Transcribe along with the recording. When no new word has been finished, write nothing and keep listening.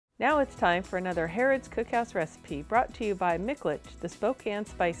Now it's time for another Harrod's Cookhouse recipe brought to you by Miklich, the Spokane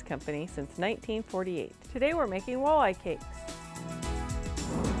Spice Company since 1948. Today we're making walleye cakes.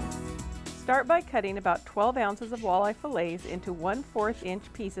 Start by cutting about 12 ounces of walleye fillets into 1/4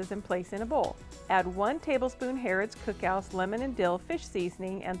 inch pieces and place in a bowl. Add 1 tablespoon Harrod's Cookhouse lemon and dill fish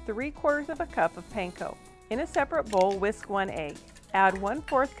seasoning and 3/4 of a cup of panko. In a separate bowl, whisk 1 egg. Add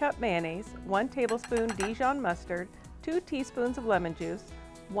 1/4 cup mayonnaise, 1 tablespoon Dijon mustard, 2 teaspoons of lemon juice,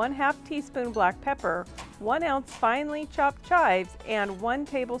 1/2 teaspoon black pepper, 1 ounce finely chopped chives, and 1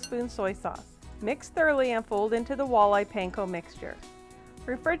 tablespoon soy sauce. Mix thoroughly and fold into the walleye panko mixture.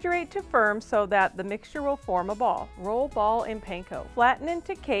 Refrigerate to firm so that the mixture will form a ball. Roll ball in panko. Flatten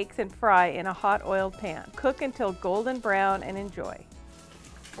into cakes and fry in a hot oiled pan. Cook until golden brown and enjoy.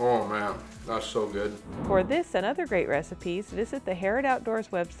 Oh man, that's so good. For this and other great recipes, visit the Harrod Outdoors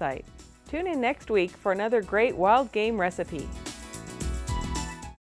website. Tune in next week for another great wild game recipe.